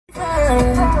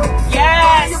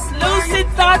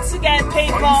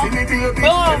Boom.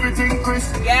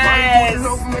 Yes.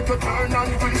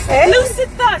 Lucid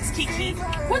thoughts, Kiki.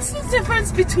 What's the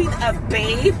difference between a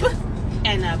babe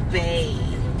and a bae?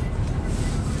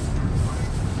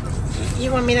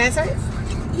 You want me to answer it?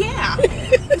 Yeah.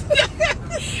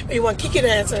 Or you want Kiki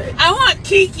to answer it? I want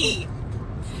Kiki.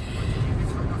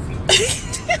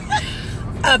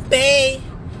 A bae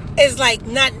is like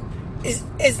not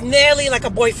is nearly like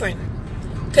a boyfriend.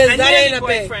 Because that ain't a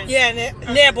bae. Yeah,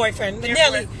 near boyfriend.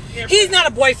 Nearly. He's not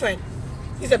a boyfriend.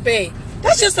 He's a bae.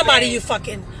 That's just somebody you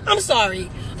fucking. I'm sorry.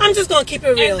 I'm just gonna keep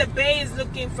it real. And the bae is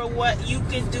looking for what you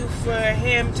can do for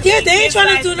him. To yeah, they ain't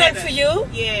trying to do nothing for you.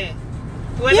 Yeah.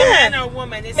 Whether man or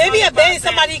woman. It's maybe a bae is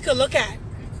somebody you could look at.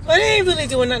 But they ain't really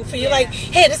doing nothing for you. Yeah. Like,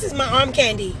 hey, this is my arm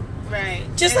candy. Right.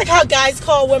 Just like how guys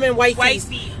call women wifeys.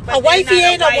 Wifey. A wifey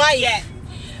ain't a wife. Yet.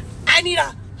 I need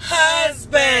a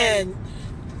husband.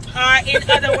 Or in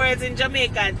other words, in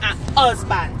Jamaican, a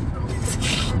husband.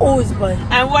 Husband.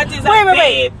 And what is a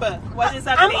babe? What is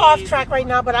a I'm babe? off track right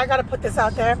now, but I gotta put this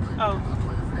out there. Oh.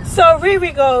 So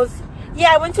Riri goes,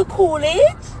 yeah, I went to college.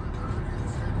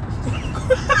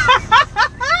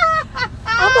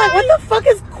 I'm like, what the fuck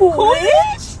is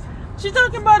college? She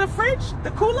talking about the fridge?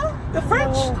 The cooler? The fridge?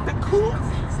 No. The cool?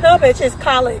 No, bitch, it's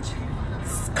college.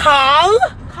 College.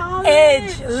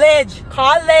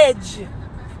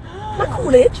 Not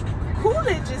Coolidge.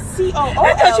 Coolidge is C-O-O-L.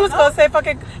 I thought she was going to say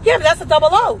fucking... Yeah, but that's a double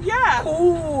O. Yeah.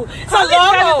 Cool. It's College a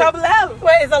long O. double L.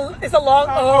 Wait, it's a long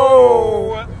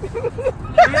O.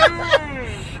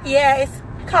 Yeah, it's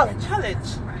college.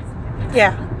 College.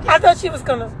 Yeah. I thought she was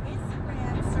going to...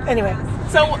 Anyway.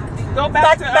 So, go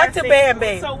back to bae and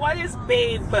babe. So, what is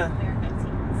babe?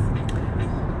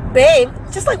 Babe,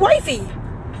 just like wifey.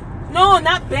 No,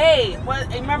 not babe. What?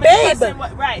 Remember babe. The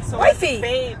person, right. So, wifey.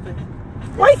 Babe.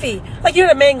 Wifey. Like, you're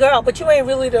the main girl, but you ain't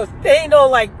really the... There ain't no,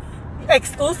 like,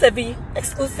 exclusivity.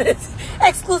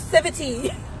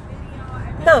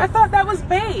 No. I thought that was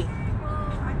babe.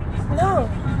 No.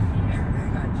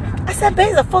 I said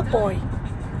babe's a fuckboy.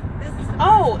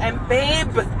 Oh, and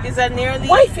babe is a nearly...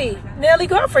 Wifey. Nearly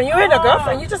girlfriend. You ain't a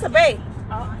girlfriend. You're just a babe.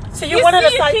 So you one of the...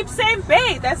 You keep saying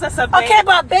babe. That's just a babe. Okay,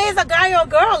 but babe is a guy or a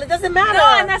girl. It doesn't matter. No,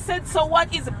 and I said, so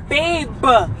what is babe?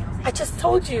 I just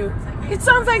told you. It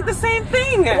sounds like the same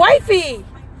thing. Wifey.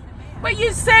 But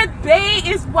you said bae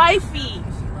is wifey.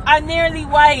 A nearly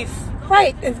wife.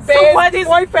 Right. It's bae so what is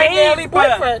boyfriend, babe? nearly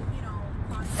boyfriend.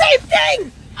 Same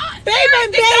thing. Babe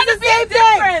and bae is the same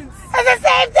thing. It's the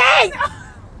same thing.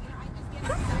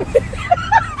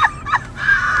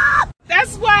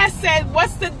 That's why I said,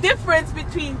 what's the difference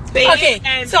between babe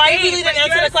and so I really didn't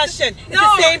answer the question. It's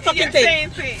the same fucking thing. Same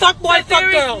thing. Fuck boy, fuck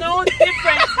girl. There is no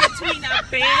difference between a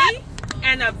bae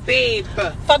and a babe.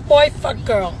 Fuck boy, fuck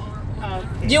girl.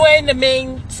 Okay. You ain't the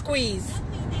main squeeze.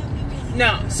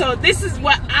 No. So this is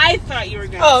what I thought you were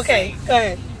going to say. Oh, okay. Go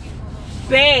ahead.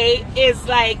 Bae is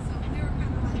like,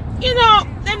 you know,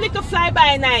 them little fly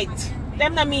by night.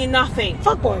 Them that mean nothing.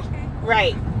 Fuck boy.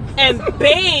 Right. And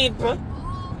babe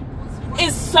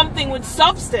is something with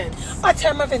substance. A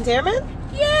term of endearment?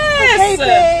 Yes.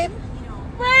 Okay, babe.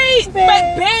 Right. Babe.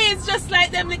 But bae is just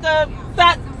like them little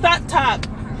thought talk.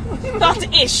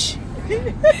 Thought-ish.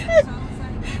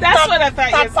 That's what I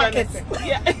thought you were going to say.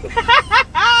 Yeah.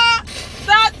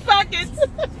 Thought pockets.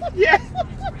 Yeah.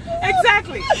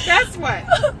 Exactly. That's what.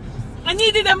 I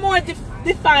needed a more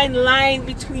defined line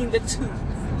between the two.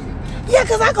 Yeah,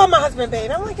 because I call my husband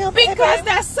babe. I'm like, yo, babe. Because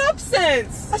that's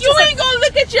substance. You ain't going to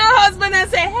look at your husband and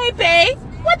say, hey, babe,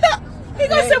 what the? He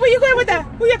going to say, where you going with that?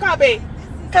 Who you call babe?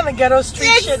 Kind of ghetto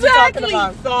street shit you talking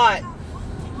about. Thought.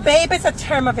 Babe is a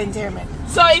term of endearment.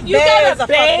 So if you got a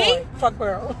babe, fuck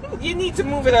girl, you need to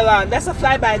move it along. That's a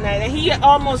fly-by-night. And he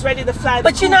almost ready to fly the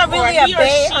coop. But you're not really a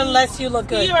babe unless you look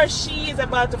good. He or she is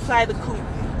about to fly the coop.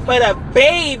 But a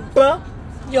babe...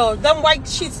 Yo, them white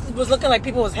sheets was looking like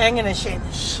people was hanging and shit.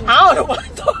 I don't know what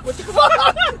the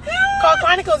fuck. Call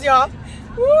Chronicles, y'all.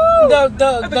 Woo.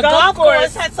 The golf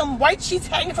course had some white sheets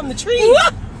hanging from the trees.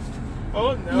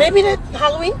 Oh no. Maybe the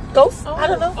Halloween ghost. I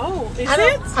don't know. Oh, is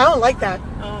it? I don't like that.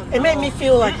 Oh, no. It made me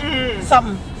feel like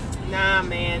something. Nah,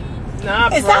 man. Nah,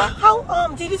 Is that how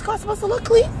Dee Dee's car supposed to look,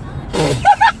 clean?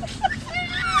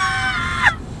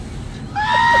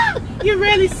 You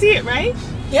really see it, right?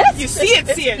 Yes. You see it.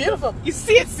 It's beautiful. You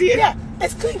see it. Yeah,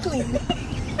 it's clean.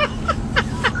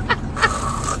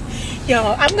 Yo,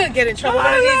 I'm gonna get in trouble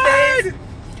one of these days.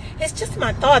 It's just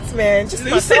my thoughts, man. Just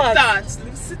lucid my thoughts.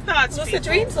 Lucid thoughts. Lucid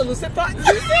dreams or lucid thoughts?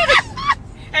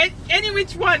 And any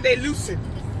which one, they lucid.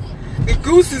 The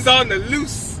goose is on the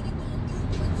loose.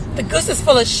 The goose is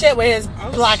full of shit with his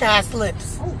black ass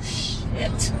lips. Oh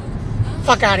shit.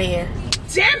 Fuck out of here.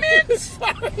 Damn it!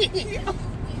 Sorry.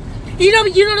 You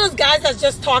know those guys that's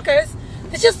just talkers?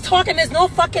 They're just talking. There's no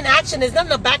fucking action. There's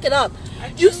nothing to back it up.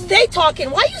 You stay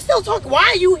talking. Why are you still talking? Why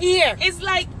are you here? It's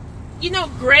like,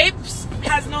 grapes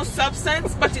has no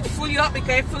substance, but it full you up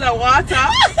because it's full of water.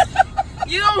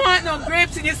 You don't want no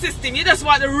grapes in your system. You just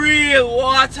want the real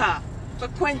water to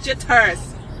quench your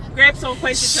thirst. Grapes don't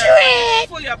quench your thirst. It's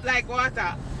full you up like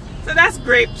water. So that's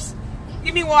grapes.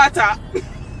 Give me water.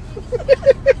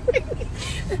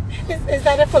 Is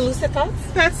that it for lucid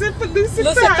thoughts? That's it for lucid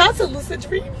thoughts. Lucid thoughts or lucid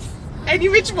dreams? Any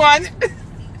which one.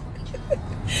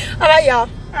 All right, y'all.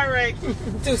 All right.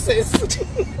 Deuces.